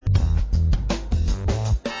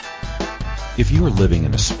If you are living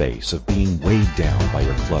in a space of being weighed down by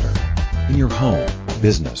your clutter, in your home,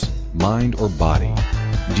 business, mind, or body,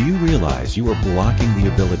 do you realize you are blocking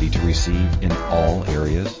the ability to receive in all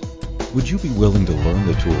areas? Would you be willing to learn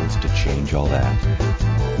the tools to change all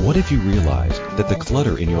that? What if you realized that the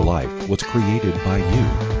clutter in your life was created by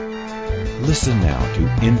you? Listen now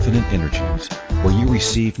to Infinite Energies, where you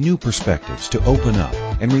receive new perspectives to open up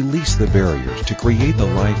and release the barriers to create the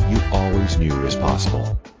life you always knew is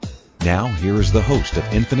possible. Now, here is the host of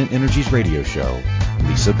Infinite Energies radio show,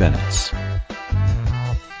 Lisa Bennett.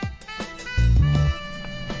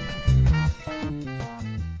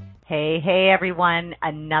 Hey everyone.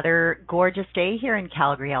 Another gorgeous day here in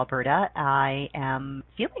Calgary, Alberta. I am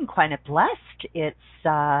feeling quite blessed. It's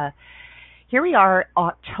here we are,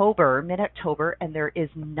 mid-October, and there is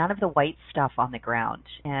none of the white stuff on the ground.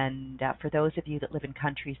 And for those of you that live in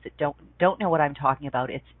countries that don't know what I'm talking about,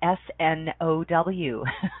 it's SNOW.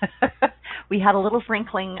 We had a little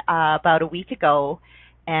sprinkling about a week ago,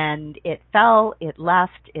 and it fell, it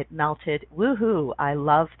left, it melted. Woohoo! I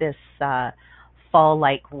love this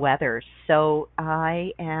fall-like weather. So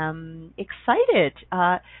I am excited.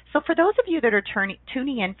 So for those of you that are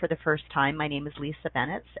tuning in for the first time, my name is Lisa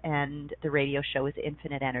Bennett, and the radio show is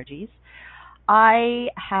Infinite Energies. I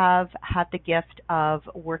have had the gift of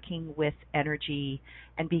working with energy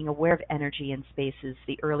and being aware of energy in spaces.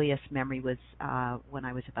 The earliest memory was when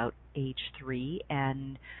I was about age 3,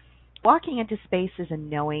 and walking into spaces and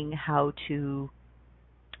knowing how to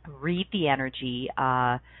read the energy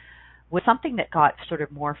was something that got sort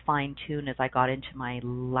of more fine-tuned as I got into my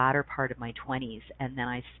latter part of my 20s. And then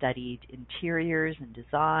I studied interiors and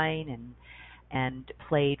design and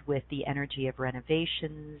played with the energy of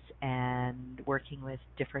renovations and working with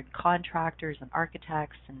different contractors and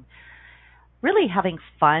architects and really having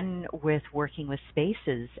fun with working with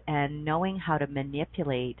spaces and knowing how to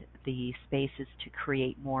manipulate the spaces to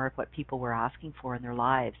create more of what people were asking for in their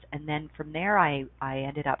lives. And then from there, I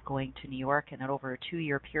ended up going to New York, and over a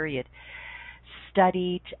 2-year period,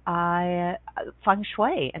 studied feng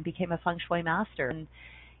shui and became a feng shui master. And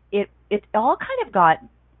it all kind of got,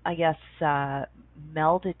 I guess,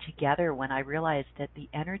 melded together when I realized that the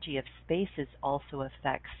energy of spaces also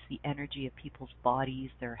affects the energy of people's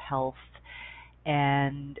bodies, their health.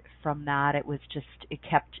 And from that, it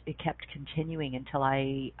kept continuing until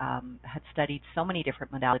I had studied so many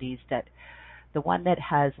different modalities that the one that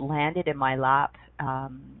has landed in my lap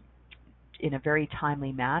in a very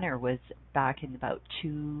timely manner was back in about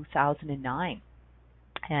 2009.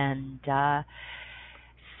 And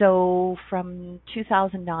so from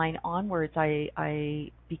 2009 onwards, I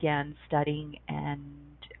began studying and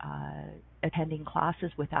attending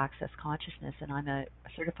classes with Access Consciousness, and I'm a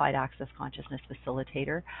certified Access Consciousness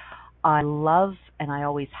facilitator. I love, and I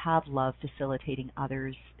always have loved, facilitating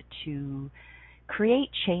others to create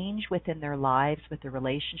change within their lives, with their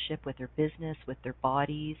relationship, with their business, with their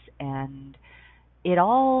bodies, and it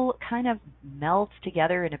all kind of melds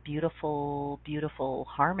together in a beautiful, beautiful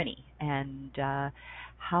harmony. And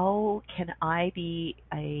how can I be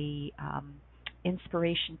a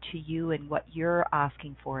inspiration to you and what you're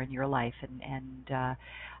asking for in your life? And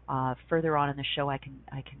further on in the show, I can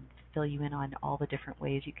fill you in on all the different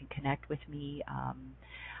ways you can connect with me.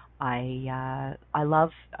 I love,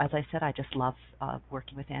 as I said, I just love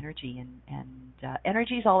working with energy, and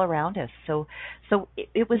energy is all around us. So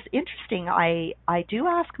it was interesting. I do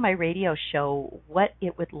ask my radio show what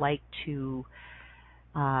it would like to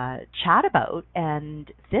chat about,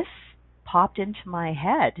 and this popped into my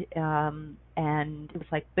head, and it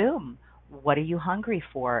was like, boom, what are you hungry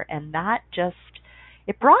for? And that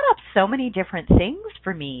it brought up so many different things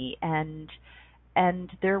for me, and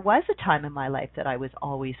there was a time in my life that I was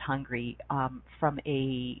always hungry, from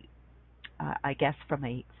a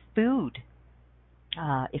food,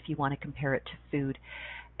 if you want to compare it to food.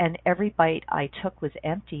 And every bite I took was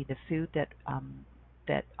empty. The food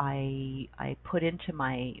that I put into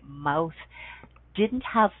my mouth didn't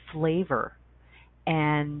have flavor,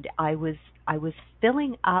 and I was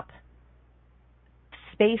filling up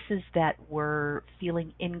spaces that were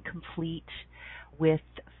feeling incomplete with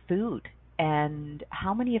food. And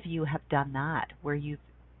how many of you have done that, where you've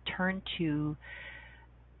turned to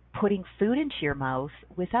putting food into your mouth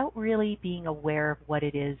without really being aware of what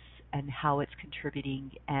it is and how it's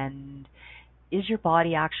contributing, and is your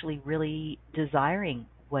body actually really desiring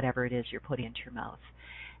whatever it is you're putting into your mouth?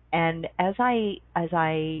 And as I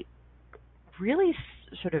really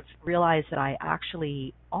sort of realized that I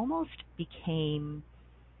actually almost became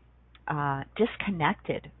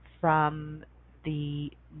disconnected from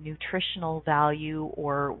the nutritional value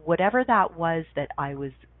or whatever that was that I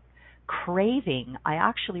was craving, I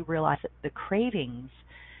actually realized that the cravings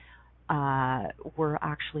were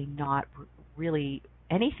actually not really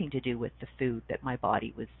anything to do with the food that my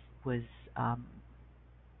body was um,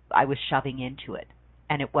 I was shoving into it,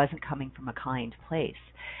 and it wasn't coming from a kind place.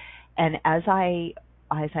 And as I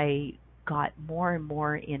got more and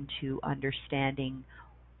more into understanding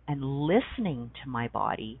and listening to my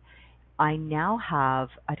body, I now have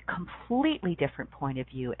a completely different point of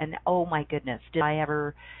view. And oh my goodness, did I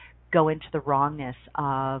ever go into the wrongness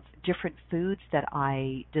of different foods that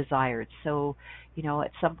I desired? So,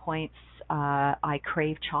 at some points, I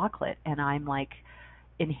crave chocolate and I'm like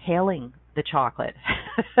inhaling the chocolate.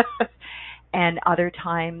 And other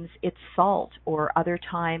times it's salt, or other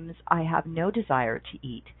times I have no desire to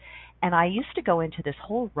eat. And I used to go into this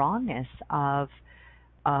whole wrongness of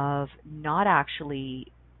not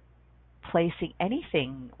actually placing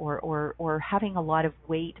anything or having a lot of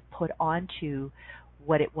weight put onto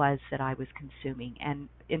what it was that I was consuming. And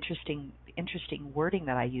interesting wording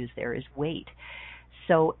that I use there is weight.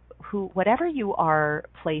 So whatever you are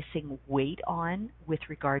placing weight on with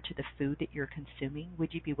regard to the food that you're consuming,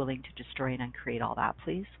 would you be willing to destroy and uncreate all that,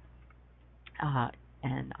 please? Uh,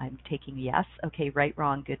 and I'm taking yes. Okay, right,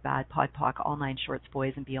 wrong, good, bad, pod, poc, all nine shorts,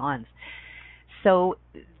 boys, and beyonds. So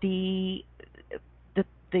the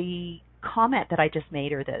the comment that I just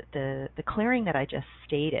made, or the clearing that I just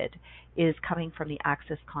stated, is coming from the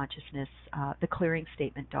Access Consciousness,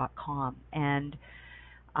 theclearingstatement.com, and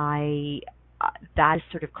I that is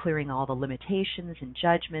sort of clearing all the limitations and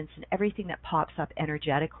judgments and everything that pops up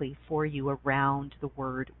energetically for you around the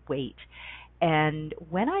word weight. And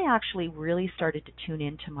when I actually really started to tune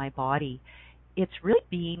into my body, it's really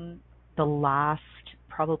been the last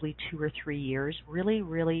probably 2 or 3 years,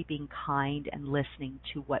 really being kind and listening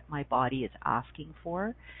to what my body is asking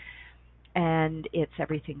for. And it's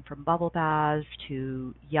everything from bubble baths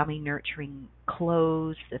to yummy, nurturing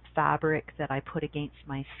clothes, the fabric that I put against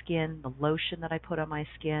my skin, the lotion that I put on my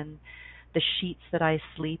skin, the sheets that I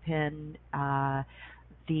sleep in,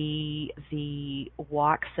 the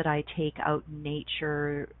walks that I take out in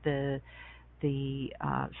nature, the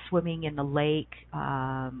swimming in the lake,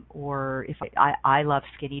 or if I love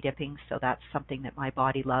skinny dipping, so that's something that my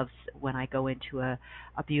body loves when I go into a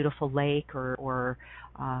beautiful lake, or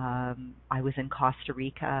I was in Costa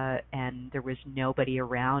Rica and there was nobody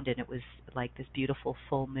around and it was like this beautiful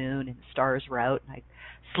full moon and stars were out, and I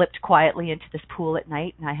slipped quietly into this pool at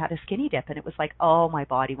night and I had a skinny dip, and it was like, oh, my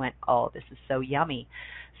body went, oh, this is so yummy.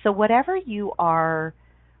 So whatever you are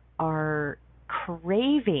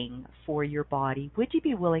craving for your body, would you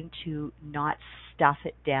be willing to not stuff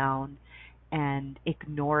it down and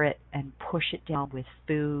ignore it and push it down with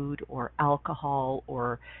food or alcohol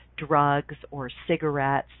or drugs or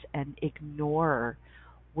cigarettes, and ignore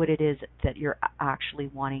what it is that you're actually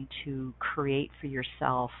wanting to create for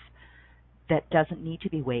yourself that doesn't need to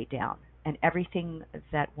be weighed down? And everything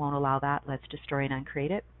that won't allow that, let's destroy and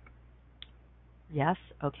uncreate it. Yes?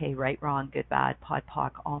 Okay, right, wrong, good, bad, pod,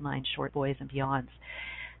 poc, all nine short, boys, and beyonds.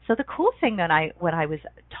 So the cool thing that when I was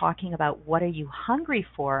talking about what are you hungry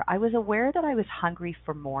for, I was aware that I was hungry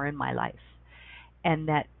for more in my life, and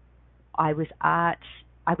that I was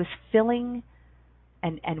filling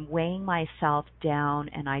and weighing myself down,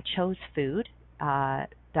 and I chose food.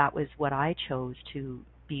 That was what I chose, to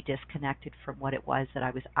be disconnected from what it was that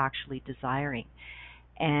I was actually desiring.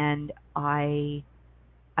 And I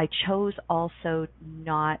chose also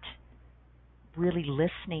not really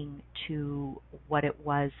listening to what it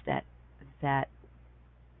was that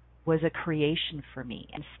was a creation for me,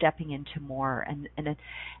 and stepping into more. And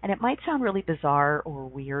it might sound really bizarre or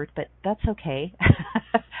weird, but that's okay.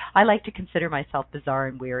 I like to consider myself bizarre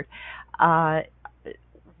and weird.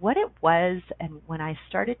 What it was, and when I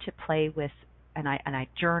started to play with, and I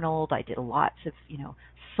journaled, I did lots of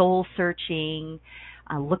soul searching,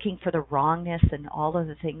 looking for the wrongness and all of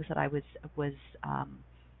the things that I was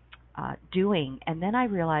doing, and then I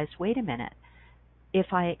realized, wait a minute.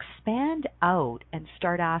 If I expand out and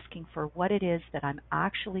start asking for what it is that I'm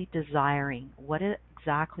actually desiring, what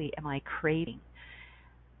exactly am I craving,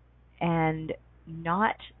 and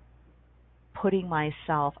not putting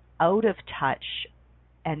myself out of touch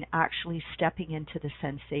and actually stepping into the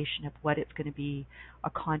sensation of what it's going to be a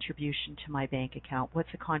contribution to my bank account,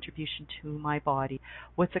 what's a contribution to my body,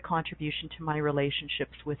 what's a contribution to my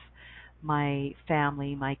relationships with my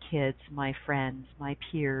family, my kids, my friends, my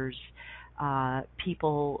peers,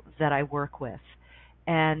 people that I work with.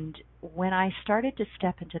 And when I started to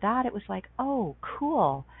step into that, it was like, oh,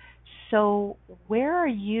 cool. So where are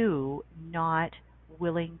you not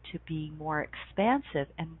willing to be more expansive?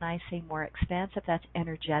 And when I say more expansive, that's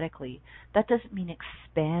energetically. That doesn't mean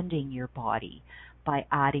expanding your body by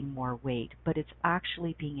adding more weight, but it's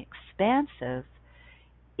actually being expansive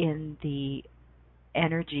in the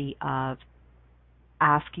energy of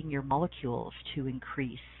asking your molecules to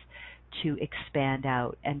increase, to expand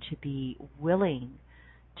out, and to be willing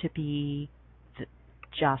to be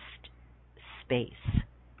just space.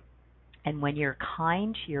 And when you're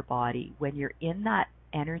kind to your body, when you're in that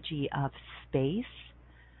energy of space,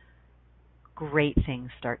 great things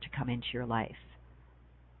start to come into your life.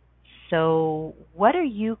 So what are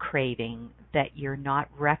you craving that you're not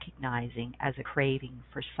recognizing as a craving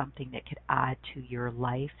for something that could add to your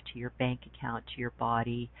life, to your bank account, to your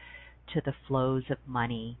body, to the flows of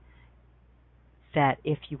money, that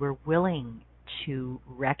if you were willing to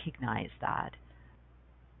recognize that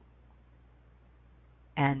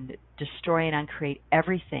and destroy and uncreate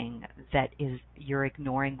everything that is you're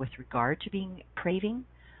ignoring with regard to being craving,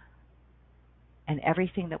 and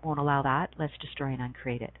everything that won't allow that, let's destroy and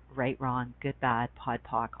uncreate it. Right, wrong, good, bad, pod,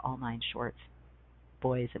 poc, all nine shorts,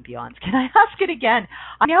 boys and beyonds. Can I ask it again?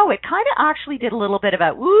 I know it kind of actually did a little bit of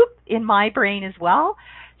a whoop in my brain as well.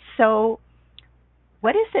 So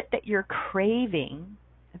what is it that you're craving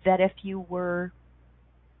that if you were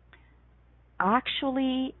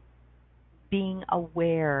actually being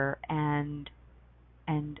aware and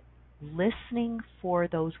listening for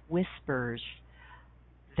those whispers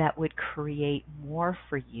that would create more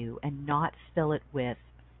for you and not fill it with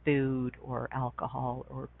food or alcohol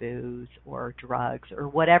or booze or drugs or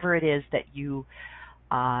whatever it is that you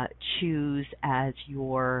choose as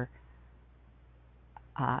your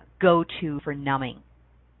go-to for numbing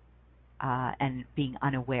and being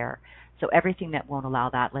unaware. So everything that won't allow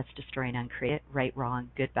that, let's destroy and uncreate it. Right, wrong,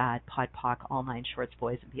 good, bad, pod, poc, all nine shorts,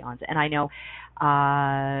 boys and beyonds. And I know,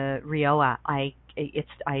 Rioa,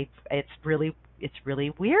 it's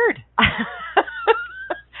really weird.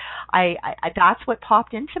 I that's what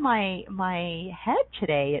popped into my head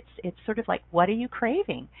today. It's sort of like, what are you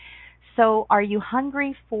craving? So are you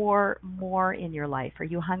hungry for more in your life? Are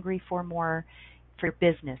you hungry for more for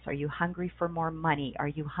your business? Are you hungry for more money? Are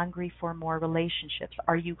you hungry for more relationships?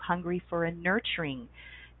 Are you hungry for a nurturing,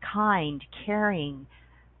 kind, caring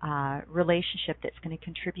relationship that's going to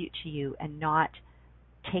contribute to you and not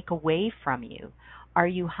take away from you? Are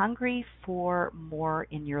you hungry for more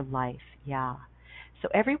in your life? Yeah. So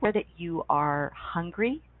everywhere that you are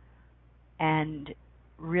hungry and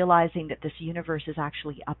realizing that this universe is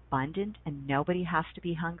actually abundant and nobody has to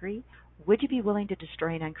be hungry, would you be willing to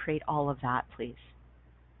destroy and uncreate all of that, please?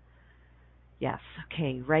 Yes.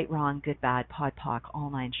 Okay. Right, wrong, good, bad, pod, poc, all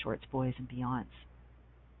nine shorts, boys and beyonds.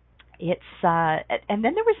 It's and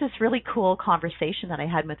then there was this really cool conversation that I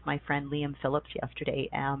had with my friend Liam Phillips yesterday.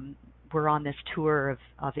 We're on this tour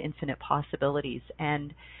of infinite possibilities,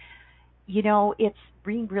 and it's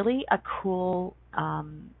been really a cool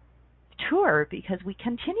tour because we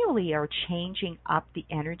continually are changing up the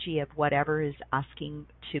energy of whatever is asking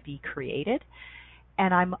to be created.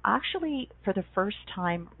 And I'm actually, for the first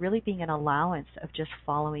time, really being an allowance of just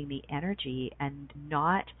following the energy and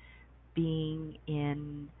not being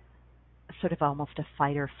in sort of almost a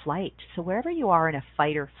fight or flight. So wherever you are in a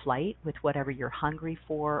fight or flight with whatever you're hungry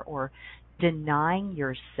for, or denying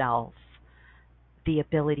yourself the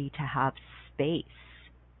ability to have space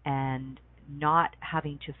and not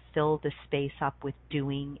having to fill the space up with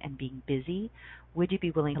doing and being busy, would you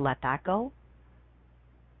be willing to let that go?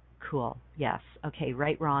 Cool. Yes. Okay.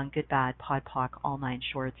 Right, wrong, good, bad, pod, poc, all nine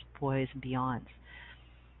shorts, boys and beyonds.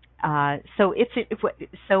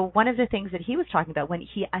 So one of the things that he was talking about, when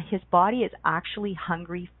his body is actually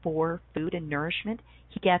hungry for food and nourishment,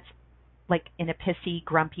 he gets like in a pissy,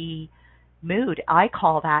 grumpy mood. I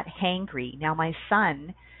call that hangry. Now my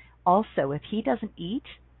son also, if he doesn't eat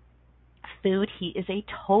food, he is a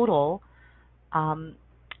total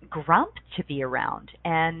grump to be around.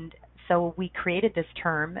 And so we created this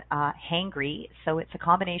term, hangry. So it's a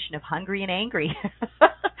combination of hungry and angry.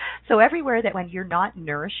 So everywhere that when you're not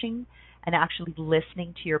nourishing and actually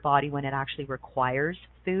listening to your body when it actually requires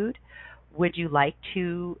food, would you like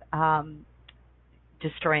to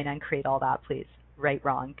destroy and uncreate all that, please? Right,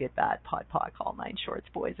 wrong, good, bad, pod, poc, all nine shorts,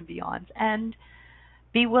 boys and beyonds. And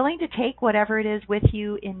be willing to take whatever it is with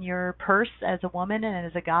you in your purse as a woman and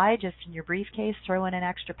as a guy, just in your briefcase, throw in an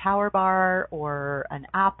extra power bar or an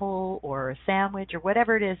apple or a sandwich or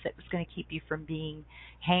whatever it is that was going to keep you from being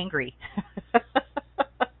hangry.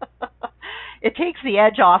 It takes the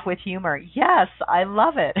edge off with humor. Yes, I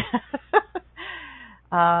love it.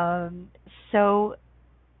 So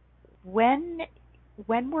when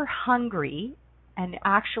we're hungry and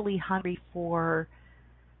actually hungry for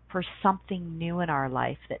for something new in our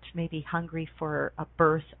life, that's maybe hungry for a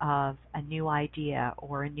birth of a new idea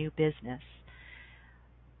or a new business,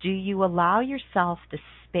 do you allow yourself the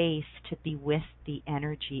space to be with the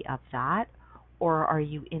energy of that, or are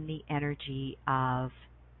you in the energy of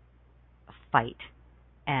fight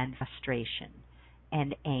and frustration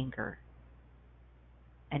and anger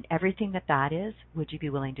and everything that is? Would you be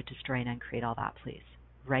willing to destroy and uncreate all that, please?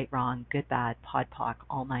 Right, wrong, good, bad, pod, poc,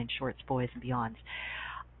 all nine shorts, boys and beyonds.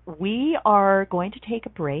 We are going to take a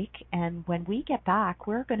break, and when we get back,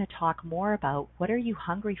 we're going to talk more about what are you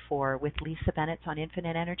hungry for with Lisa Bennett on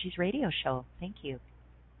Infinite Energies radio show. Thank you.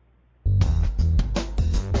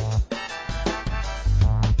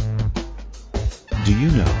 Do you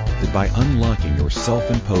know that by unlocking your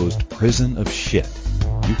self-imposed prison of shit,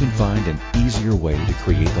 you can find an easier way to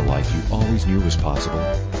create the life you always knew was possible?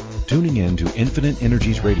 Tuning in to Infinite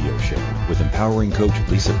Energies radio show with empowering coach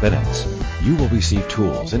Lisa Bennett, you will receive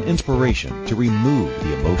tools and inspiration to remove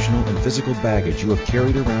the emotional and physical baggage you have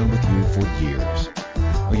carried around with you for years.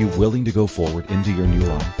 Are you willing to go forward into your new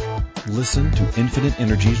life? Listen to Infinite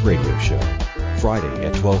Energies radio show, Friday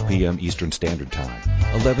at 12 p.m. Eastern Standard Time,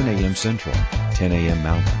 11 a.m. Central, 10 a.m.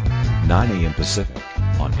 Mountain, 9 a.m. Pacific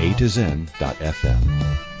on A2Zen.fm.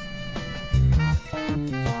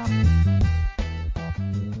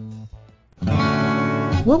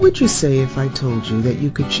 What would you say if I told you that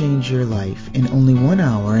you could change your life in only 1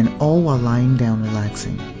 hour and all while lying down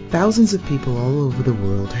relaxing? Thousands of people all over the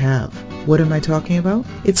world have. What am I talking about?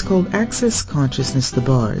 It's called Access Consciousness, the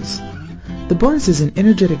bars. The bars is an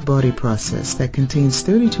energetic body process that contains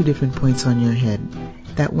 32 different points on your head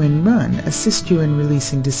that when run assist you in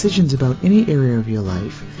releasing decisions about any area of your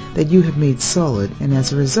life that you have made solid and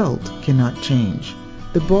as a result cannot change.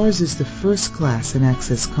 The bars is the first class in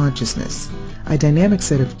Access Consciousness, a dynamic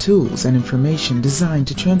set of tools and information designed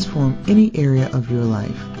to transform any area of your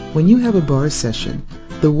life. When you have a bar session,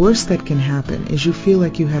 the worst that can happen is you feel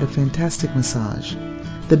like you had a fantastic massage.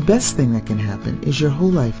 The best thing that can happen is your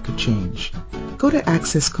whole life could change. Go to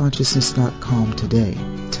accessconsciousness.com today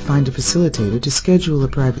to find a facilitator to schedule a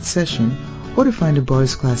private session or to find a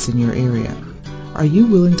bars class in your area. Are you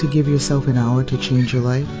willing to give yourself an hour to change your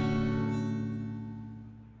life?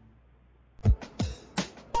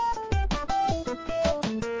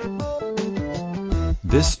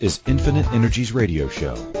 This is Infinite Energies radio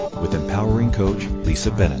show with empowering coach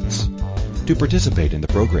Lisa Bennett. To participate in the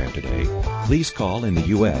program today, please call in the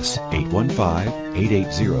U.S.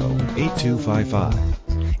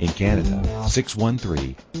 815-880-8255. In Canada,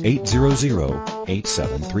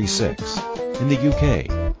 613-800-8736. In the UK,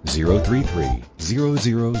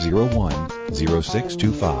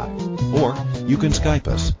 033-0001-0625. Or you can Skype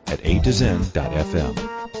us at A2Zen.fm.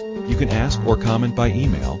 You can ask or comment by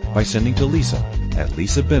email by sending to Lisa at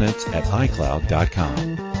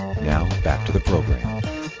lisabennett@icloud.com. Now back to the program.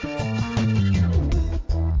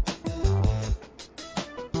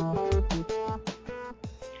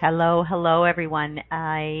 Hello everyone.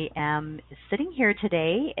 I am sitting here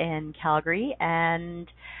today in Calgary,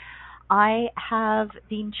 and I have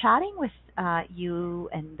been chatting with you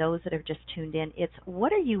and those that have just tuned in. It's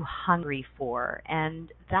what are you hungry for?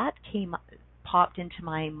 And that popped into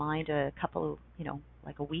my mind a couple,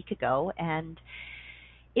 like a week ago, and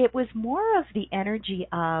it was more of the energy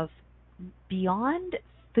of beyond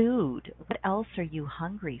food, what else are you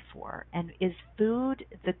hungry for? And is food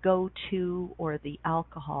the go-to, or the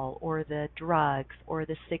alcohol, or the drugs, or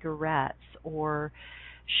the cigarettes, or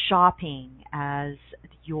shopping as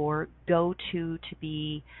your go-to to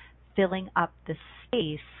be filling up the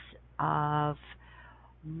space of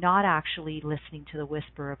not actually listening to the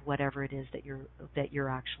whisper of whatever it is that you're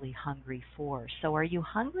actually hungry for? So are you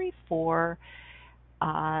hungry for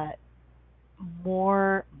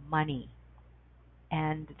more money?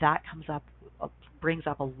 And that brings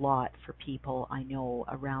up a lot for people I know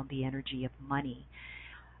around the energy of money.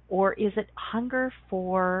 Or is it hunger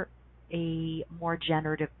for a more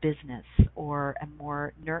generative business or a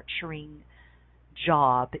more nurturing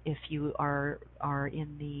job? If you are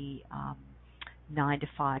in the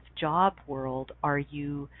 9-to-5 job world, are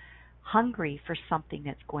you hungry for something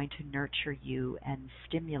that's going to nurture you and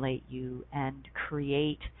stimulate you and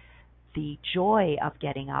create the joy of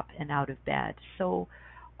getting up and out of bed? So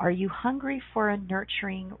are you hungry for a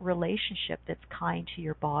nurturing relationship that's kind to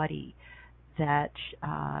your body, that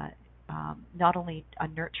not only a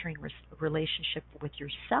nurturing relationship with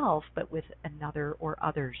yourself, but with another or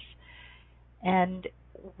others? And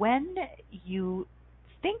when you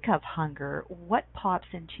think of hunger, what pops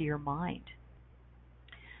into your mind?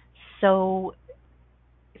 So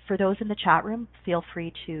for those in the chat room, feel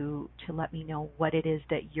free to let me know what it is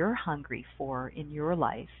that you're hungry for in your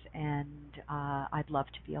life, and I'd love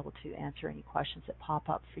to be able to answer any questions that pop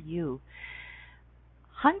up for you.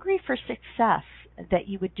 Hungry for success, that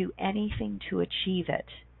you would do anything to achieve it,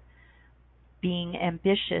 being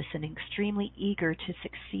ambitious and extremely eager to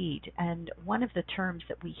succeed. And one of the terms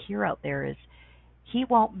that we hear out there is, he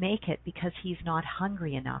won't make it because he's not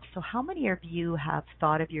hungry enough. So how many of you have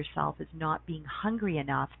thought of yourself as not being hungry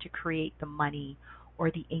enough to create the money or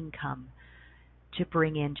the income to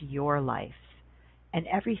bring into your life? And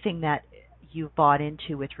everything that you've bought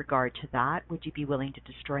into with regard to that, would you be willing to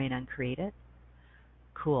destroy and uncreate it?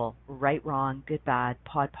 Cool. Right, wrong, good, bad,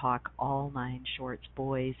 pod, poc, all nine shorts,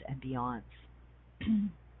 boys, and beyonds.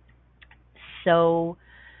 So,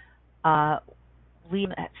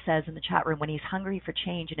 Liam says in the chat room, when he's hungry for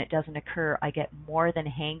change and it doesn't occur, I get more than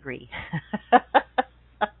hangry.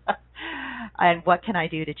 And what can I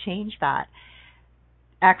do to change that?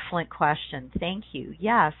 Excellent question. Thank you.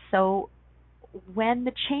 Yeah, so when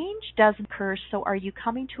the change doesn't occur, so are you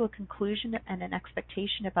coming to a conclusion and an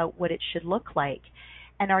expectation about what it should look like?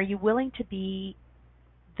 And are you willing to be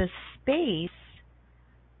the space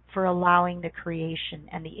for allowing the creation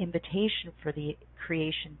and the invitation for the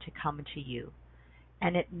creation to come to you?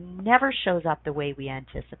 And it never shows up the way we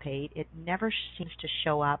anticipate. It never seems to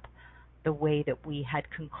show up the way that we had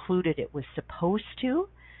concluded it was supposed to.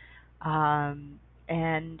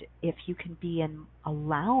 And if you can be an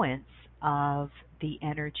allowance of the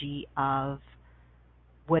energy of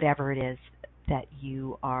whatever it is that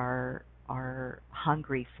you are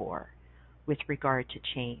hungry for with regard to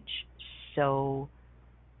change. So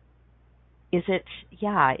is it,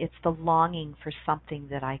 it's the longing for something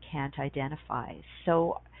that I can't identify.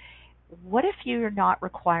 So what if you're not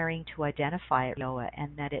requiring to identify it, Noah,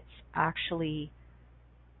 and that it's actually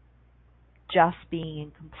just being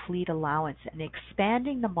in complete allowance and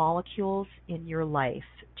expanding the molecules in your life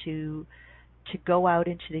to go out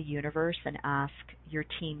into the universe and ask your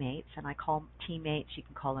teammates, and I call them teammates, you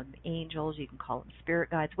can call them angels, you can call them spirit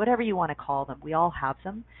guides, whatever you want to call them. We all have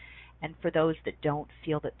them. And for those that don't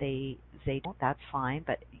feel that they don't, that's fine,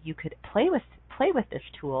 but you could play with this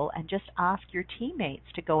tool and just ask your teammates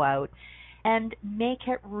to go out and make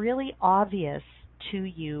it really obvious to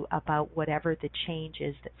you about whatever the change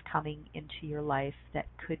is that's coming into your life that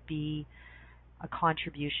could be a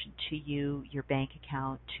contribution to you, your bank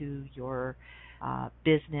account, to your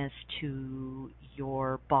business, to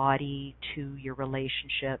your body, to your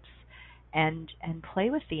relationships, and play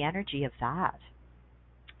with the energy of that.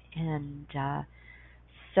 And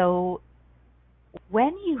so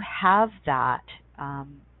when you have that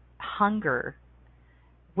hunger,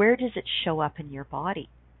 where does it show up in your body?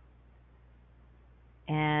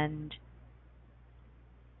 And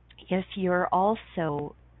if you're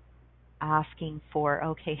also asking for,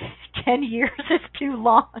 okay, 10 years is too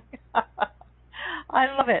long.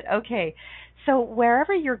 I love it. Okay. So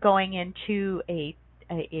wherever you're going into a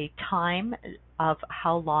time of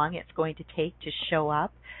how long it's going to take to show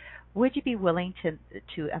up, would you be willing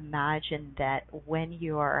to imagine that when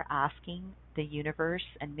you are asking the universe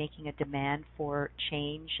and making a demand for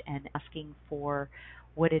change and asking for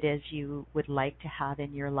what it is you would like to have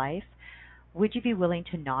in your life, would you be willing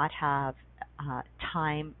to not have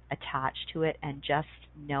time attached to it and just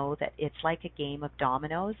know that it's like a game of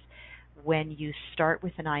dominoes? When you start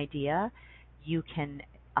with an idea, you can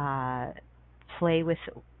play with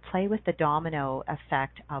the domino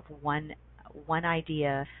effect of one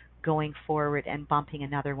idea going forward and bumping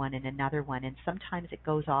another one and another one. And sometimes it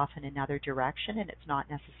goes off in another direction, and it's not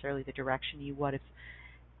necessarily the direction you would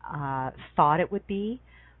have thought it would be.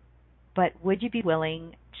 But would you be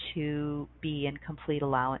willing to be in complete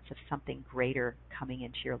allowance of something greater coming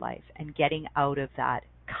into your life and getting out of that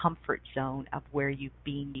comfort zone of where you've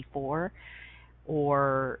been before,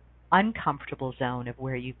 or uncomfortable zone of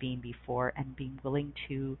where you've been before, and being willing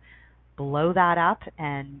to blow that up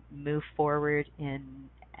and move forward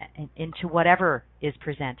into whatever is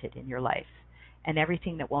presented in your life? And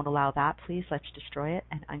everything that won't allow that, please, let's destroy it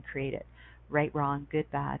and uncreate it. Right, wrong, good,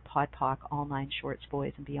 bad, pod, poc, all nine shorts,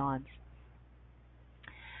 boys, and beyonds.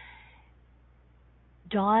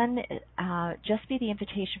 Dawn, just be the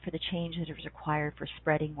invitation for the change that is required for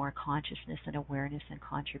spreading more consciousness and awareness and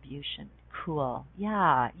contribution. Cool.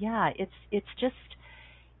 Yeah. It's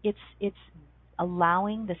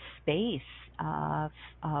allowing the space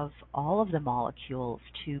of all of the molecules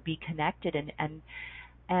to be connected,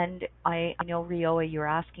 and I know, Rioa, you're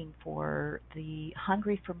asking for the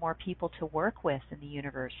hungry for more people to work with in the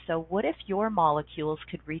universe. So what if your molecules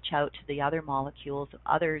could reach out to the other molecules of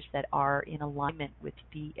others that are in alignment with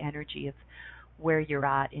the energy of where you're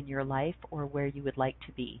at in your life or where you would like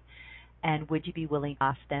to be? And would you be willing to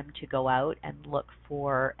ask them to go out and look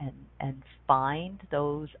for and find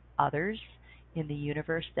those others in the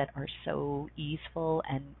universe that are so easeful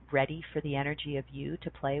and ready for the energy of you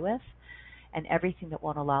to play with? And everything that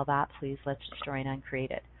won't allow that, please, let's destroy and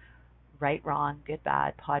uncreate it. Right, wrong, good,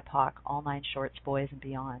 bad, pod, poc, all nine shorts, boys, and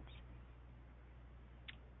beyonds.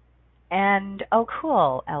 And, oh,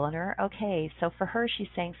 cool, Eleanor. Okay, so for her, she's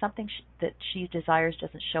saying something that she desires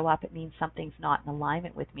doesn't show up. It means something's not in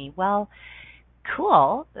alignment with me. Well,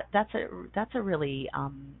 cool. That's a really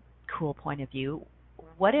cool point of view.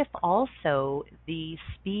 What if also the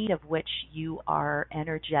speed of which you are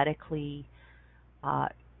energetically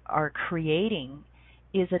are creating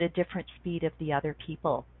is at a different speed of the other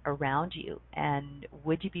people around you? And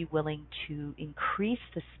would you be willing to increase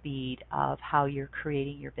the speed of how you're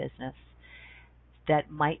creating your business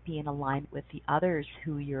that might be in alignment with the others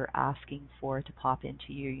who you're asking for to pop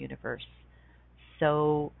into your universe?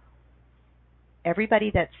 So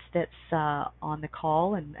everybody that's on the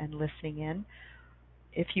call and listening in,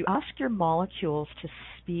 if you ask your molecules to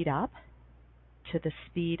speed up to the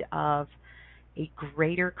speed of a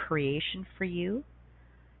greater creation for you,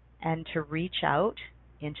 and to reach out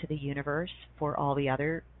into the universe for all the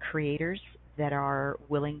other creators that are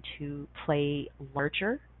willing to play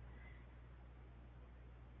larger,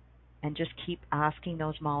 and just keep asking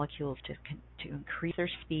those molecules to increase their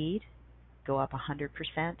speed, go up 100%,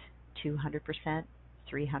 200%,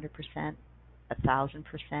 300%, 1,000%,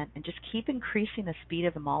 and just keep increasing the speed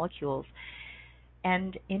of the molecules.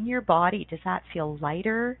 And in your body, does that feel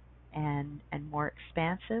lighter and more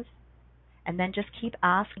expansive? And then just keep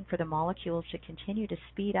asking for the molecules to continue to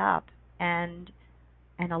speed up and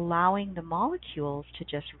allowing the molecules to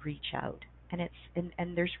just reach out.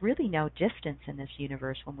 And there's really no distance in this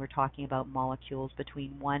universe when we're talking about molecules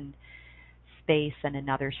between one space and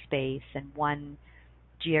another space, and one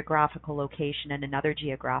geographical location and another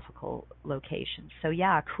geographical location. So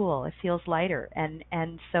yeah, cool. It feels lighter.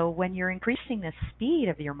 And so when you're increasing the speed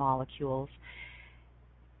of your molecules,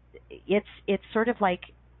 it's sort of like,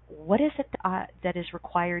 what is it that is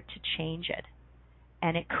required to change it?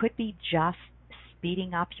 And it could be just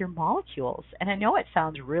speeding up your molecules. And I know it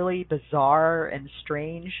sounds really bizarre and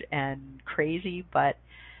strange and crazy, but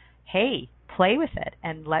hey, play with it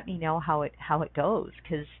and let me know how it goes,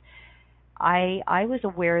 because I was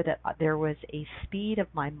aware that there was a speed of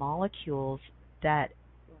my molecules that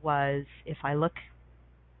was, if I look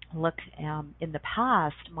in the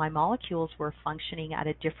past, my molecules were functioning at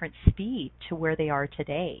a different speed to where they are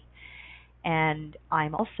today. And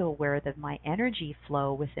I'm also aware that my energy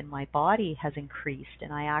flow within my body has increased,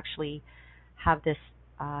 and I actually have this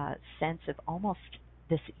sense of almost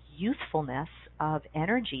this youthfulness of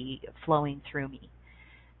energy flowing through me.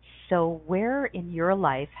 So where in your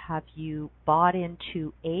life have you bought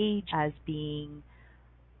into age as being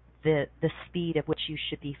the speed of which you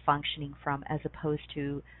should be functioning from, as opposed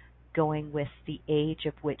to going with the age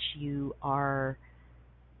of which you are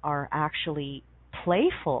actually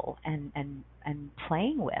playful and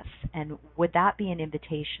playing with? And would that be an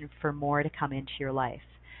invitation for more to come into your life?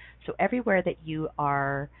 So everywhere that you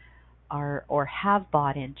are or have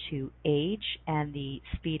bought into age and the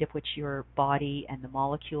speed of which your body and the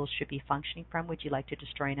molecules should be functioning from, would you like to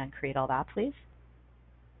destroy and uncreate all that, please?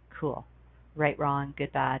 Cool. Right, wrong,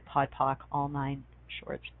 good, bad, pod, poc, all nine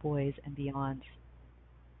shorts, boys, and beyonds.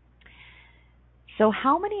 So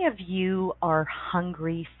how many of you are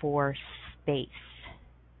hungry for space?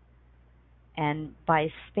 And by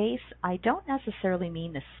space, I don't necessarily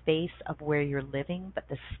mean the space of where you're living, but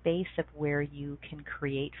the space of where you can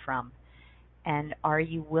create from. And are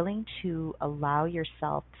you willing to allow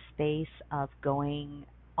yourself space of going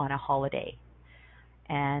on a holiday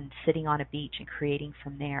and sitting on a beach and creating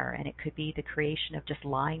from there? And it could be the creation of just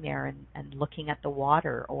lying there and looking at the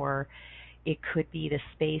water, or it could be the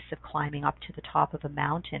space of climbing up to the top of a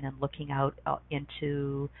mountain and looking out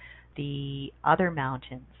into the other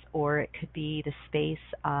mountains, or it could be the space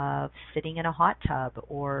of sitting in a hot tub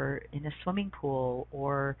or in a swimming pool,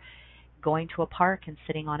 or going to a park and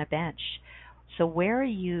sitting on a bench. So where are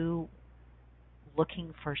you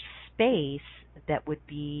looking for space that would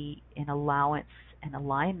be in allowance and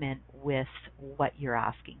alignment with what you're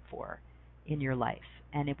asking for in your life?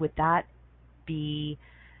 And would that be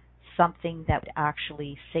something that would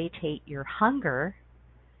actually satiate your hunger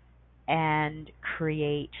and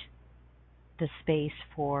create the space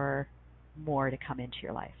for more to come into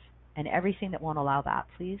your life? And everything that won't allow that,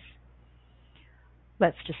 please,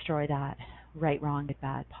 let's destroy that. Right, wrong, good,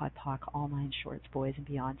 bad, pod, poc, all nine shorts, boys, and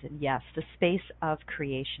beyonds. And yes, the space of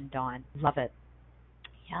creation, Dawn. Love it.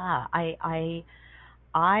 Yeah,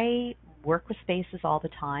 I work with spaces all the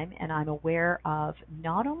time, and I'm aware of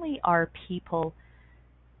not only are people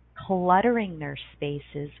cluttering their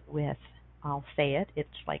spaces with, I'll say it, it's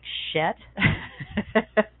like shit,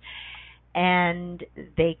 and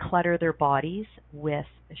they clutter their bodies with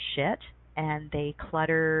shit, and they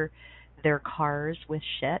clutter their cars with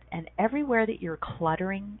shit, and everywhere that you're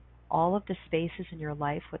cluttering all of the spaces in your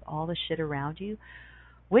life with all the shit around you,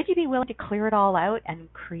 would you be willing to clear it all out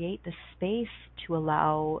and create the space to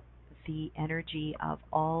allow the energy of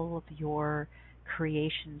all of your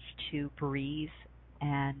creations to breathe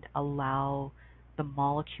and allow the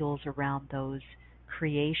molecules around those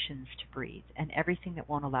creations to breathe? And everything that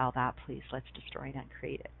won't allow that, please, let's destroy and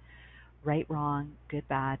uncreate it. Right, wrong, good,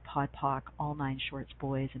 bad, pod, poc, all nine shorts,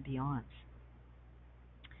 boys, and beyonds.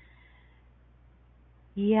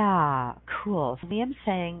 Yeah, cool. So Liam's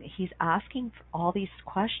saying he's asking for all these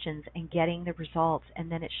questions and getting the results,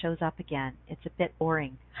 and then it shows up again. It's a bit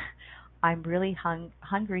boring. I'm really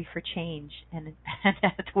hungry for change and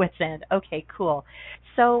at wit's end. Okay, cool.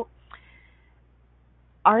 So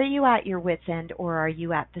are you at your wit's end, or are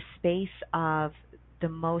you at the space of the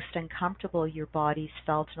most uncomfortable your body's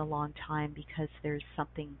felt in a long time because there's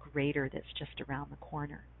something greater that's just around the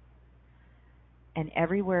corner? And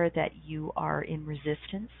everywhere that you are in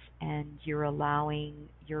resistance and you're allowing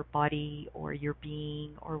your body or your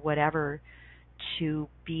being or whatever to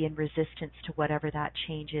be in resistance to whatever that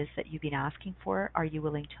change is that you've been asking for, are you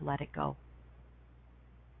willing to let it go?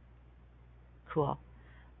 Cool.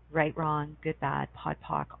 Right, wrong, good, bad, pod,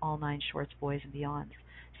 poc, all nine shorts, boys, and beyonds.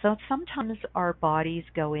 So sometimes our bodies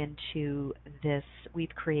go into this,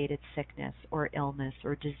 we've created sickness or illness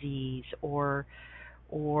or disease, or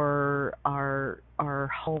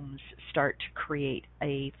our homes start to create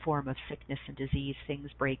a form of sickness and disease. Things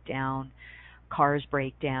break down, cars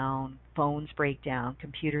break down, phones break down,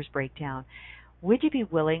 computers break down. Would you be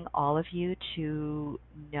willing, all of you, to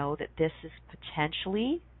know that this is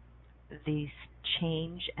potentially the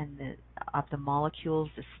change and of the molecules,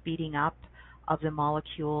 the speeding up of the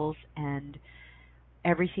molecules, and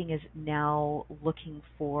everything is now looking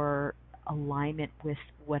for alignment with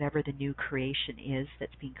whatever the new creation is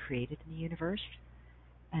that's being created in the universe?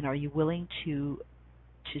 And are you willing to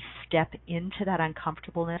step into that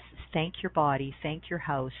uncomfortableness? Thank your body, thank your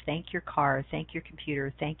house, thank your car, thank your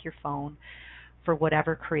computer, thank your phone for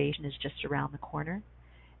whatever creation is just around the corner.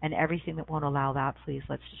 And everything that won't allow that, please,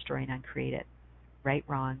 let's destroy and uncreate it. Right,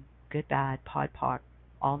 wrong, good, bad, pod, poc,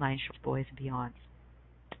 all nine shorts, boys, and beyonds.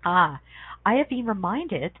 I have been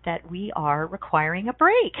reminded that we are requiring a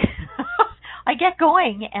break. I get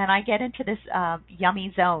going and I get into this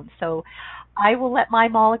yummy zone. So I will let my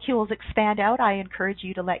molecules expand out. I encourage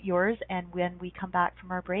you to let yours. And when we come back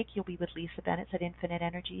from our break, you'll be with Lisa Bennett at Infinite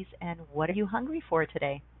Energies. And what are you hungry for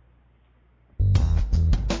today?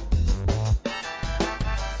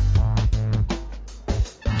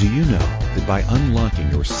 Do you know that by unlocking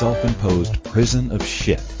your self-imposed prison of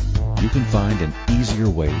shit, you can find an easier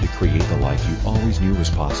way to create the life you always knew was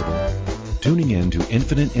possible? Tuning in to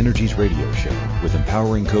Infinite Energies radio show with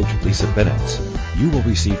empowering coach Lisa Bennett, you will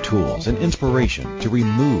receive tools and inspiration to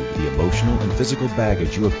remove the emotional and physical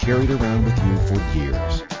baggage you have carried around with you for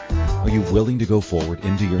years. Are you willing to go forward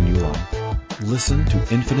into your new life? Listen to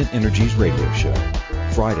Infinite Energies radio show,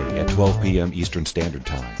 Friday at 12 p.m. Eastern Standard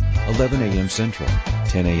Time, 11 a.m. Central,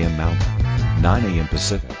 10 a.m. Mountain, 9 a.m.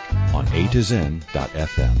 Pacific on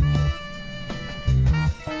A2Zen.fm.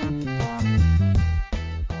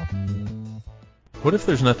 What if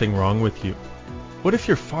there's nothing wrong with you? What if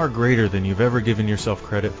you're far greater than you've ever given yourself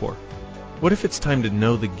credit for? What if it's time to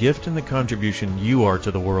know the gift and the contribution you are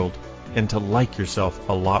to the world and to like yourself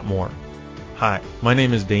a lot more? Hi, my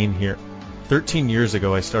name is Dane here. 13 years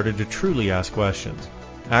ago, I started to truly ask questions.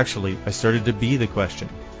 Actually, I started to be the question,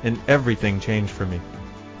 and everything changed for me.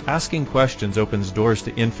 Asking questions opens doors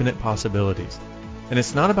to infinite possibilities. And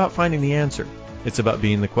it's not about finding the answer, it's about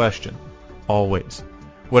being the question. Always.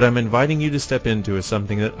 What I'm inviting you to step into is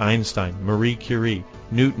something that Einstein, Marie Curie,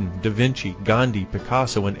 Newton, Da Vinci, Gandhi,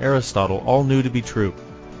 Picasso, and Aristotle all knew to be true.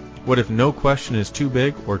 What if no question is too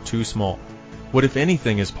big or too small? What if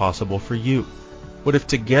anything is possible for you? What if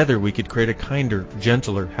together we could create a kinder,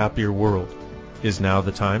 gentler, happier world? Is now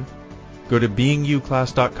the time? Go to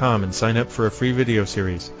beingyouclass.com and sign up for a free video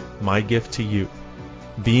series, My Gift to You.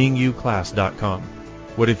 beingyouclass.com.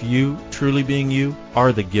 What if you, truly being you,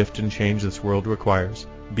 are the gift and change this world requires?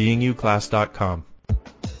 beingyouclass.com.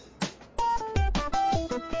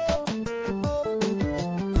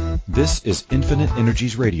 This is Infinite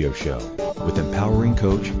Energies radio show with empowering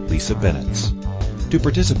coach Lisa Bennett. To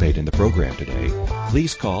participate in the program today,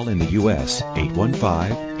 Please call in the U.S.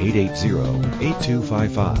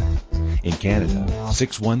 815-880-8255. In Canada,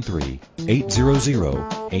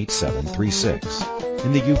 613-800-8736.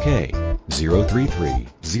 In the UK,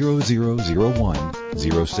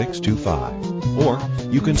 033-0001-0625. Or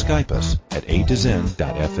you can Skype us at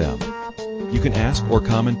a2zen.fm. You can ask or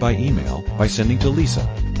comment by email by sending to Lisa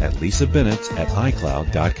at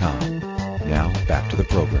lisabennett@icloud.com. Now, back to the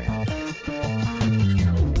program.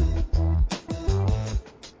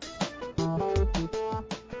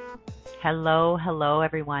 Hello,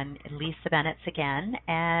 everyone. Lisa Bennett again.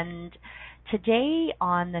 And today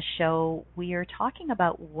on the show, we are talking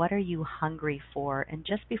about what are you hungry for? And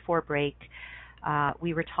just before break,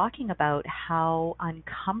 we were talking about how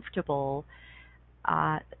uncomfortable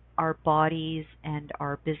our bodies and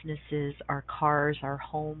our businesses, our cars, our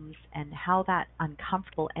homes, and how that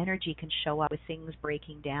uncomfortable energy can show up with things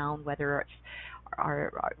breaking down, whether it's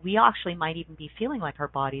we actually might even be feeling like our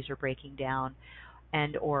bodies are breaking down,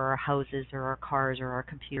 and or our houses or our cars or our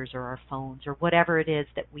computers or our phones or whatever it is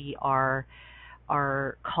that we are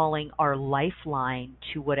calling our lifeline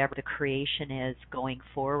to whatever the creation is going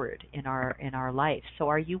forward in our life. So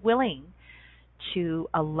are you willing to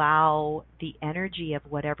allow the energy of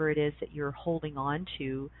whatever it is that you're holding on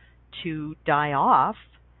to die off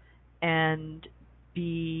and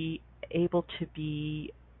be able to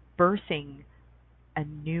be birthing a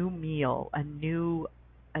new meal, a new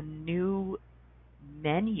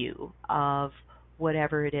menu of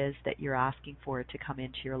whatever it is that you're asking for to come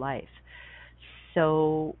into your life?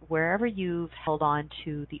 So wherever you've held on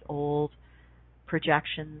to the old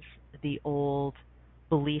projections, the old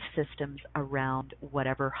belief systems around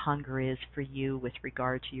whatever hunger is for you with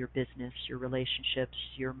regard to your business, your relationships,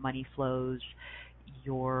 your money flows,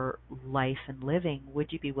 your life and living,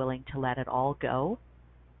 would you be willing to let it all go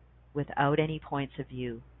without any points of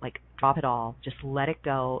view? Like, drop it all. Just let it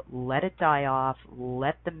go. Let it die off.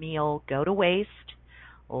 Let the meal go to waste.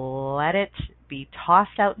 Let it be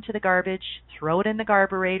tossed out into the garbage. Throw it in the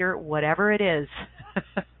garburator, whatever it is.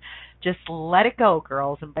 Just let it go,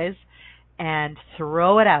 girls and boys, and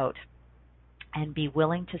throw it out and be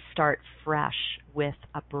willing to start fresh with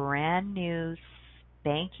a brand new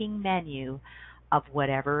spanking menu of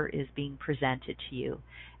whatever is being presented to you.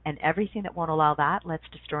 And everything that won't allow that, let's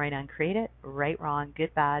destroy and uncreate it. Right, wrong,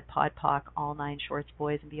 good, bad, pod, poc, all nine shorts,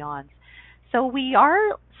 boys and beyonds. So we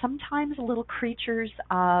are sometimes little creatures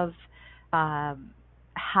of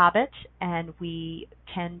habit, and we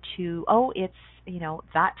tend to, it's,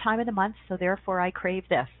 that time of the month, so therefore I crave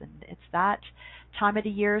this, and it's that time of the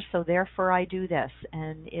year, so therefore I do this,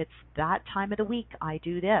 and it's that time of the week I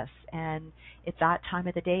do this, and it's that time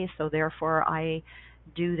of the day, so therefore I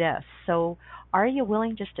do this. So are you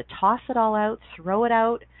willing just to toss it all out, throw it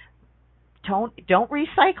out? Don't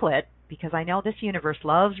recycle it, because I know this universe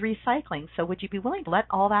loves recycling. So would you be willing to let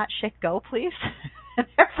all that shit go, please? And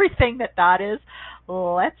everything that is,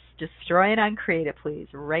 let's destroy and uncreate it, please.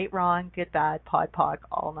 Right, wrong, good, bad, pod, poc,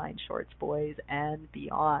 all nine shorts, boys and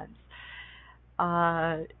beyonds.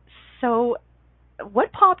 So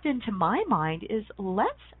what popped into my mind is,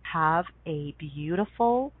 let's have a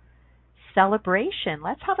beautiful celebration.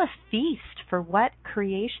 Let's have a feast for what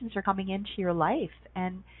creations are coming into your life.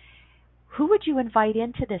 And who would you invite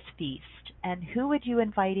into this feast? And who would you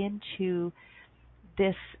invite into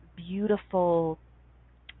this beautiful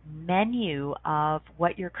menu of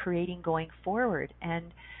what you're creating going forward?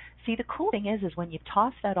 And see, the cool thing is when you've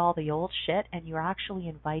tossed out all the old shit and you're actually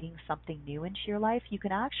inviting something new into your life, you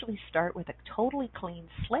can actually start with a totally clean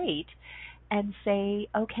slate and say,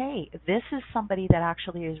 okay, this is somebody that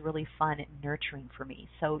actually is really fun and nurturing for me.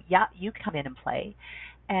 So yeah, you come in and play.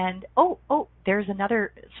 And there's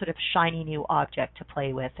another sort of shiny new object to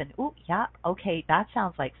play with. And yeah, okay, that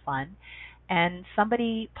sounds like fun. And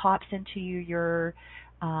somebody pops into your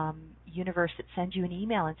universe that sends you an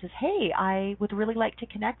email and says, hey, I would really like to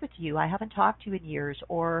connect with you. I haven't talked to you in years,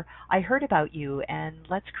 or I heard about you, and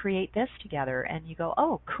let's create this together. And you go,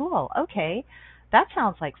 oh, cool, okay, that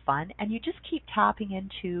sounds like fun. And you just keep tapping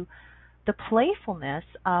into the playfulness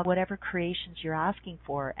of whatever creations you're asking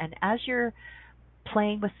for. And as you're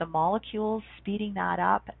playing with the molecules, speeding that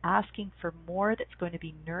up, asking for more that's going to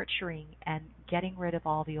be nurturing and getting rid of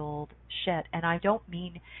all the old shit. And I don't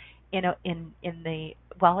mean it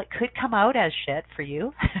could come out as shit for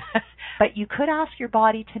you, but you could ask your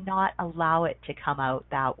body to not allow it to come out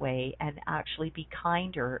that way and actually be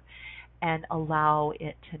kinder and allow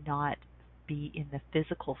it to not be in the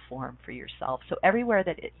physical form for yourself. So everywhere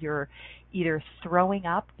that you're either throwing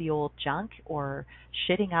up the old junk or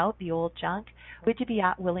shitting out the old junk, would you be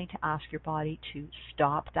willing to ask your body to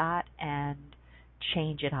stop that and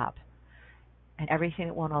change it up? And everything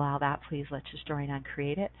that won't allow that, please let's destroy and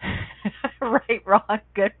uncreate it. Right, wrong,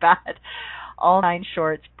 good, bad. All nine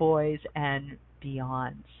shorts, boys, and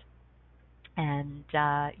beyonds. And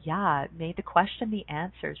made the question the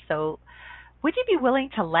answer. So would you be willing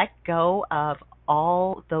to let go of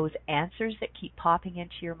all those answers that keep popping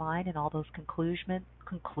into your mind and all those conclusions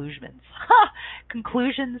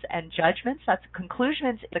and judgments? That's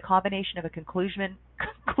conclusions is a combination of a conclusion and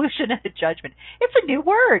a judgment. It's a new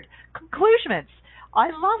word, conclusions. I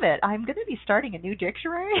love it. I'm going to be starting a new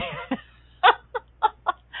dictionary.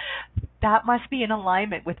 That must be in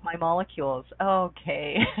alignment with my molecules.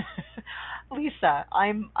 Okay. Lisa,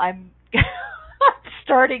 I'm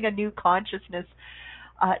starting a new consciousness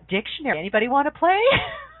dictionary. Anybody want to play?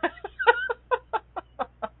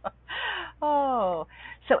 Oh,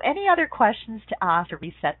 so any other questions to ask to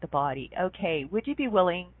reset the body? Okay, would you be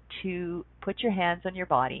willing to put your hands on your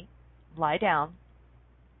body, lie down,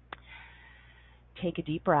 take a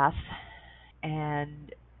deep breath,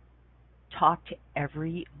 and talk to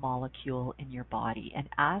every molecule in your body and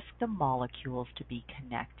ask the molecules to be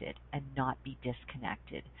connected and not be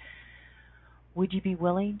disconnected? Would you be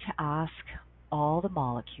willing to ask all the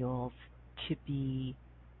molecules to be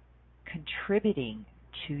contributing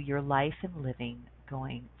to your life and living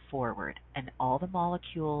going forward, and all the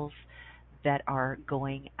molecules that are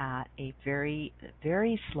going at a very,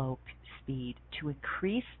 very slow speed to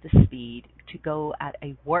increase the speed, to go at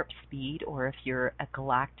a warp speed, or if you're a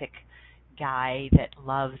galactic guy that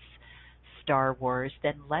loves Star Wars,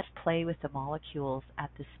 then let's play with the molecules at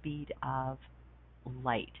the speed of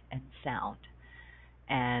light and sound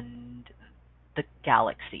and the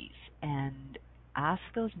galaxies, and ask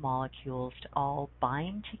those molecules to all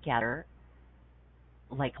bind together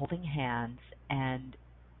like holding hands and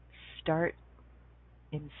start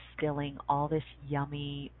instilling all this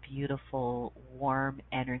yummy, beautiful, warm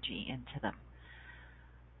energy into them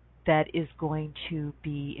that is going to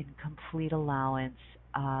be in complete allowance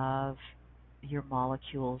of your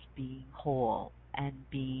molecules being whole and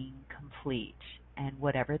being complete. And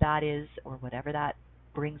whatever that is, or whatever that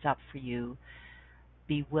brings up for you,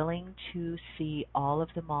 be willing to see all of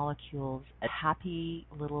the molecules as happy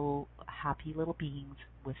little beings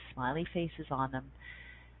with smiley faces on them,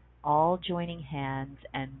 all joining hands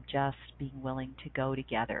and just being willing to go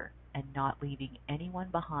together and not leaving anyone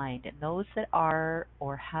behind. And those that are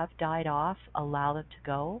or have died off, allow them to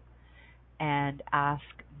go and ask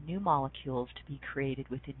new molecules to be created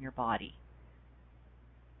within your body.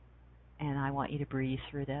 And I want you to breathe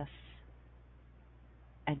through this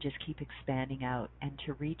and just keep expanding out, and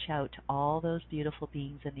to reach out to all those beautiful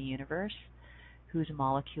beings in the universe whose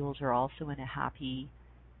molecules are also in a happy,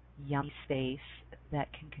 yummy space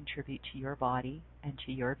that can contribute to your body and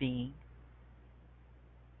to your being.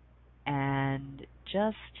 And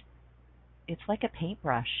just, it's like a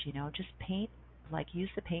paintbrush, just paint, like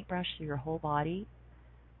use the paintbrush through your whole body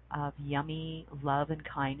of yummy love and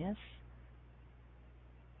kindness,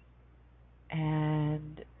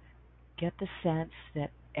 and get the sense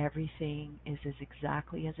that everything is as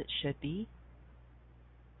exactly as it should be,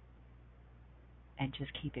 and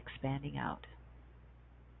just keep expanding out.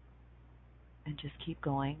 And just keep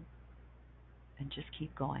going, and just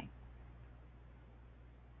keep going.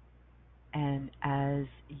 And as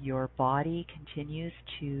your body continues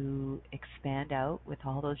to expand out with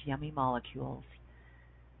all those yummy molecules,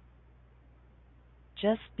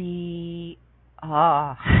 just be,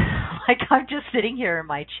 like I'm just sitting here in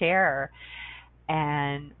my chair,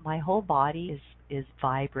 and my whole body is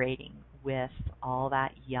vibrating with all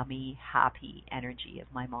that yummy, happy energy of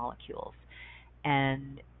my molecules.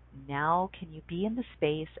 And now can you be in the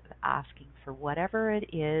space of asking for whatever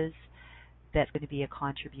it is that's going to be a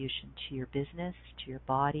contribution to your business, to your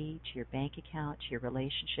body, to your bank account, to your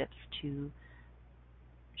relationships, to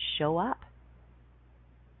show up.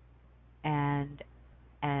 And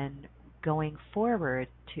going forward,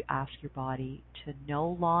 to ask your body to no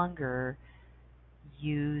longer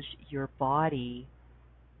use your body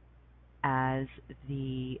as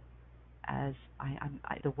the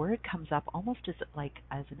word comes up almost as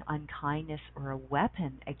an unkindness or a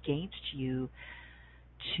weapon against you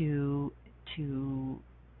to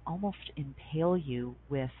almost impale you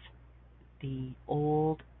with the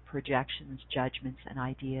old projections, judgments, and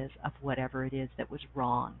ideas of whatever it is that was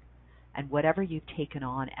wrong and whatever you've taken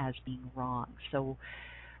on as being wrong. So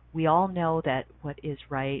we all know that what is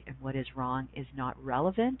right and what is wrong is not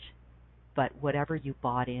relevant, but whatever you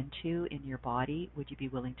bought into in your body, would you be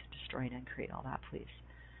willing to destroy and uncreate all that, please?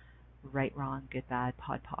 Right, wrong, good, bad,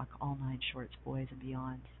 pod, poc, all nine shorts, boys, and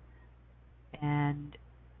beyonds.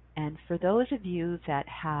 And for those of you that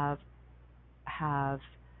have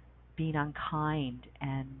being unkind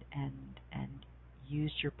and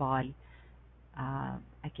used your body,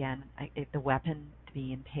 again, the weapon,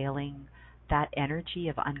 the impaling, that energy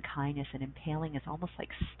of unkindness and impaling is almost like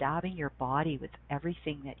stabbing your body with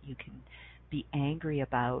everything that you can be angry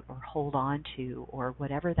about or hold on to or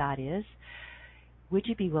whatever that is. Would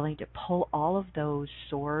you be willing to pull all of those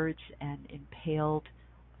swords and impaled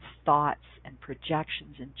thoughts and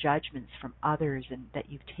projections and judgments from others and that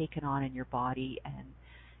you've taken on in your body and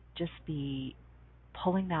just be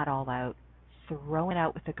pulling that all out, throwing it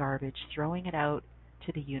out with the garbage, throwing it out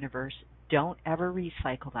to the universe? Don't ever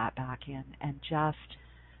recycle that back in, and just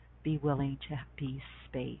be willing to be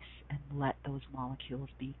space and let those molecules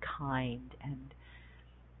be kind, and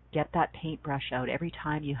get that paintbrush out every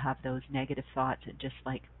time you have those negative thoughts, and just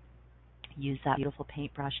like use that beautiful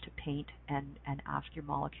paintbrush to paint and ask your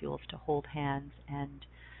molecules to hold hands and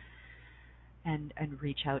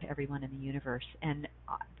reach out to everyone in the universe. And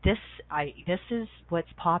this is what's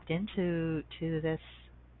popped into this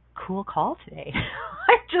cool call today.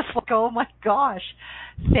 I'm just like, oh my gosh,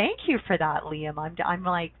 thank you for that, Liam. I'm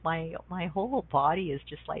like, my whole body is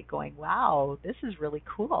just like going, wow, this is really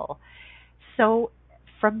cool. So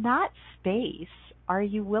from that space, are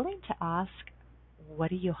you willing to ask,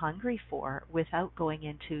 what are you hungry for, without going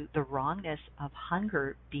into the wrongness of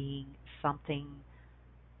hunger being something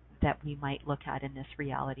that we might look at in this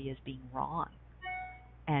reality as being wrong,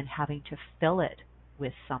 and having to fill it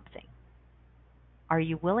with something? Are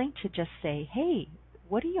you willing to just say, hey,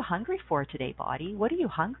 what are you hungry for today, body? What are you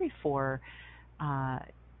hungry for, to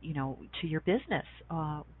your business?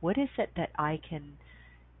 What is it that I can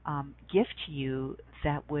give to you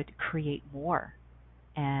that would create more?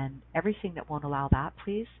 And everything that won't allow that,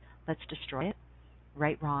 please, let's destroy it.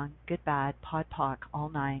 Right, wrong, good, bad, pod, poc, all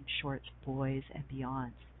nine, shorts, boys, and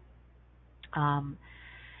beyonds.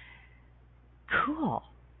 Cool.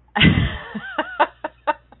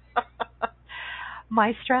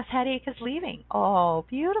 My stress headache is leaving. Oh,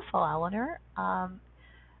 beautiful, Eleanor.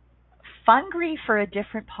 Hungry for a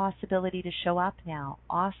different possibility to show up now.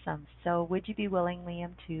 Awesome. So would you be willing,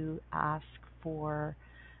 Liam, to ask for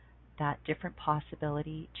that different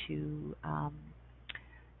possibility to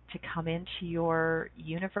come into your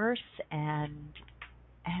universe and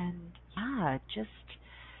just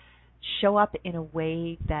show up in a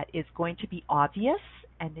way that is going to be obvious,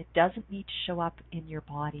 and it doesn't need to show up in your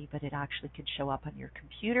body, but it actually could show up on your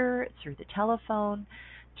computer, through the telephone,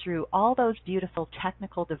 through all those beautiful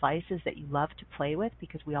technical devices that you love to play with,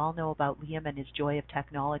 because we all know about Liam and his joy of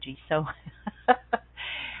technology. So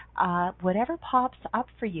whatever pops up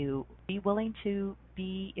for you, be willing to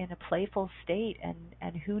be in a playful state,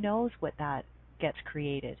 and who knows what that gets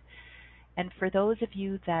created. And for those of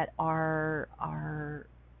you that are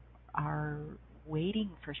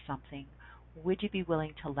waiting for something, would you be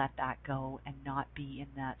willing to let that go and not be in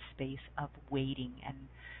that space of waiting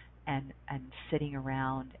and sitting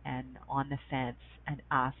around and on the fence and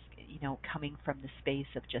coming from the space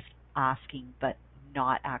of just asking, but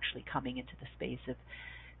not actually coming into the space of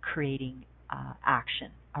creating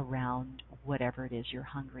action around whatever it is you're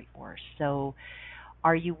hungry for? So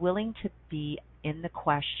are you willing to be in the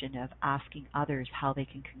question of asking others how they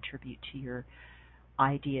can contribute to your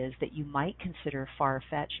ideas that you might consider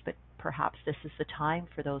far-fetched, but perhaps this is the time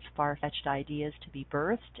for those far-fetched ideas to be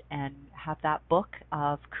birthed, and have that book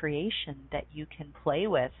of creation that you can play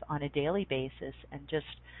with on a daily basis and just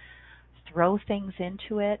throw things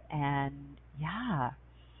into it? And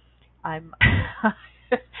I'm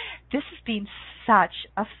this has been such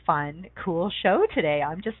a fun, cool show today.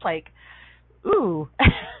 I'm just like, ooh.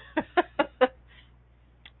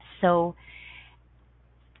 So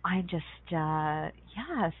I'm just,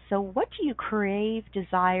 so what do you crave,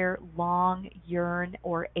 desire, long, yearn,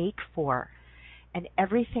 or ache for? And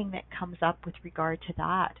everything that comes up with regard to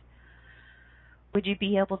that. Would you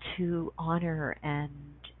be able to honor and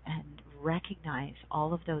recognize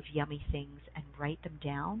all of those yummy things and write them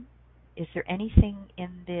down? Is there anything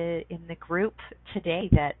in the group today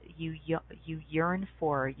that you yearn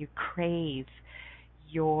for, you crave,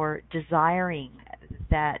 you're desiring,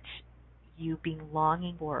 that you've been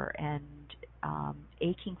longing for and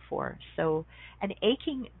aching for? So, and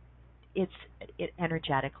aching, it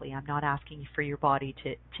energetically. I'm not asking for your body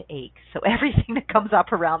to ache. So everything that comes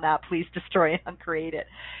up around that, please destroy and uncreate it.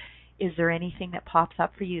 Is there anything that pops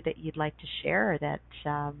up for you that you'd like to share, that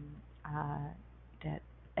that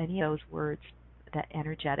any of those words, that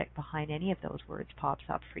energetic behind any of those words pops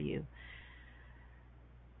up for you?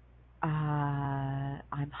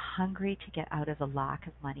 I'm hungry to get out of the lack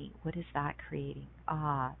of money. What is that creating?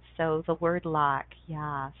 So the word lack,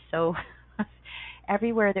 So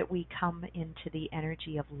everywhere that we come into the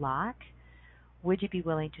energy of lack, would you be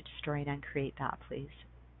willing to destroy and uncreate that, please?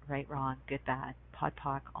 Right, wrong, good, bad, pod,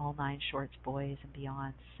 poc, all 9 shorts, boys, and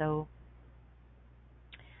beyond. So,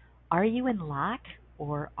 are you in lack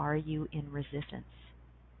or are you in resistance?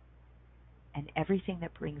 And everything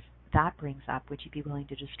that brings up, would you be willing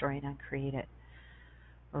to destroy and uncreate it?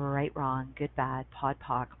 Right, wrong, good, bad, pod,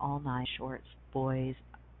 poc, all 9 shorts, boys,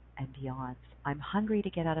 and beyond. I'm hungry to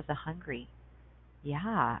get out of the hungry.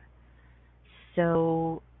 Yeah.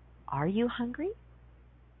 So, are you hungry?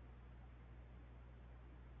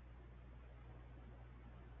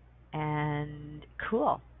 And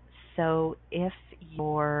cool. So, if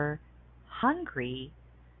you're hungry,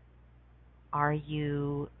 are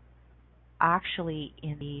you actually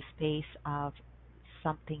in the space of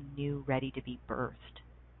something new ready to be birthed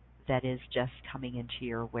that is just coming into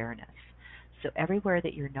your awareness? So everywhere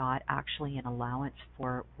that you're not actually in allowance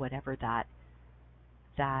for whatever that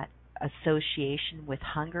association with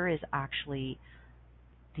hunger is actually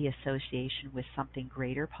the association with something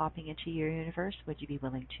greater popping into your universe, would you be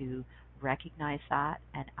willing to recognize that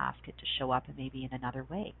and ask it to show up and maybe in another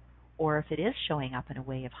way? Or if it is showing up in a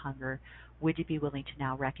way of hunger, would you be willing to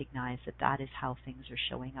now recognize that that is how things are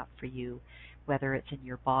showing up for you, whether it's in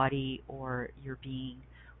your body or your being?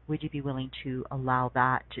 Would you be willing to allow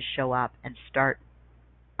that to show up and start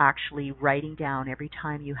actually writing down every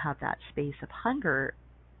time you have that space of hunger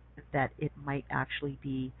that it might actually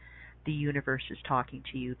be the universe is talking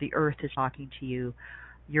to you, the earth is talking to you,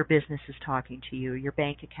 your business is talking to you, your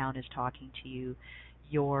bank account is talking to you,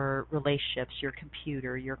 your relationships, your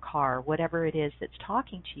computer, your car, whatever it is that's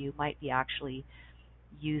talking to you might be actually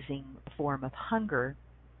using a form of hunger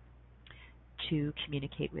to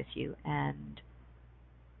communicate with you. And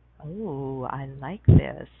oh, I like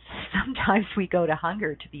this. Sometimes we go to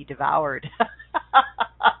hunger to be devoured.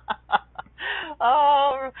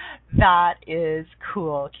 Oh, that is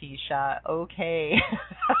cool, Keisha. Okay.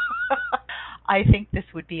 I think this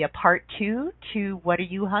would be a part 2 to what are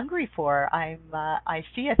you hungry for? I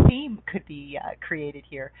see a theme could be created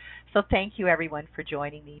here. So thank you everyone for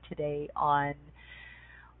joining me today on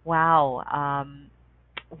wow,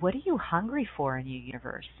 what are you hungry for in your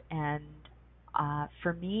universe? And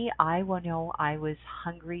for me, I will know I was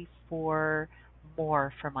hungry for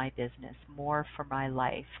more for my business, more for my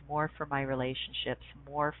life, more for my relationships,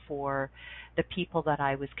 more for the people that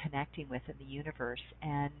I was connecting with in the universe.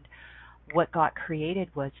 And what got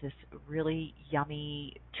created was this really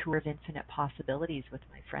yummy tour of infinite possibilities with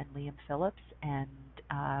my friend Liam Phillips. And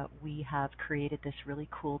we have created this really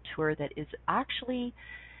cool tour that is actually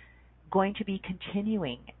going to be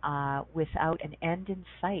continuing without an end in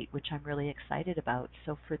sight, which I'm really excited about.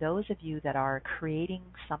 So for those of you that are creating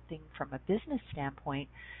something from a business standpoint,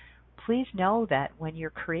 please know that when you're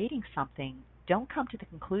creating something, don't come to the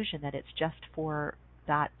conclusion that it's just for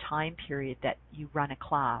that time period that you run a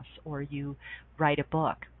class or you write a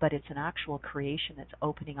book, but it's an actual creation that's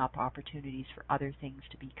opening up opportunities for other things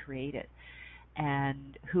to be created.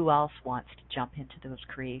 And who else wants to jump into those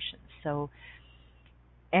creations? So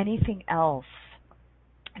anything else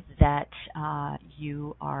that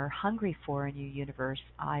you are hungry for in your universe,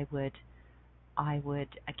 I would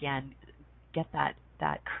again get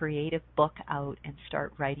that creative book out and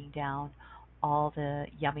start writing down all the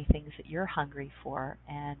yummy things that you're hungry for,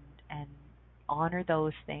 and honor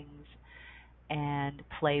those things and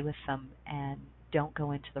play with them, and don't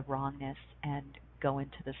go into the wrongness and go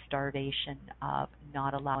into the starvation of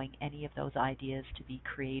not allowing any of those ideas to be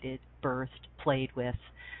created, birthed, played with,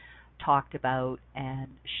 talked about, and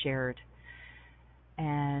shared.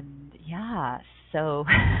 And yeah, so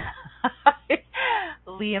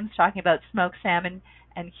Liam's talking about smoked salmon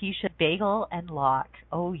and Keisha bagel and lock.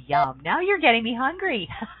 Oh, yum. Now you're getting me hungry.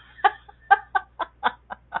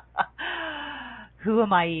 Who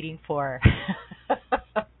am I eating for?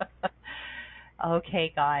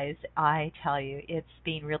 Okay, guys, I tell you, it's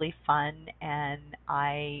been really fun, and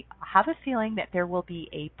I have a feeling that there will be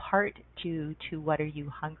a part 2 to What Are You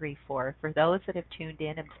Hungry For? For those that have tuned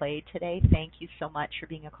in and played today, thank you so much for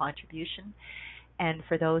being a contribution. And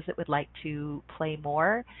for those that would like to play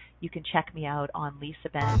more, you can check me out on Lisa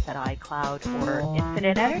Bennett at iCloud or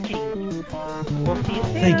Infinite Energy. We'll see you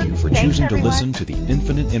soon. Thank you for choosing to listen to the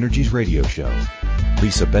Infinite Energies radio show.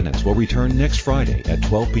 Lisa Bennett will return next Friday at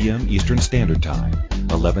 12 p.m. Eastern Standard Time,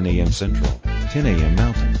 11 a.m. Central, 10 a.m.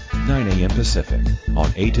 Mountain, 9 a.m. Pacific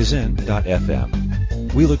on A to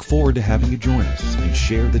Zen.fm. We look forward to having you join us and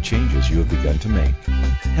share the changes you have begun to make.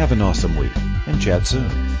 Have an awesome week and chat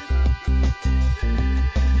soon.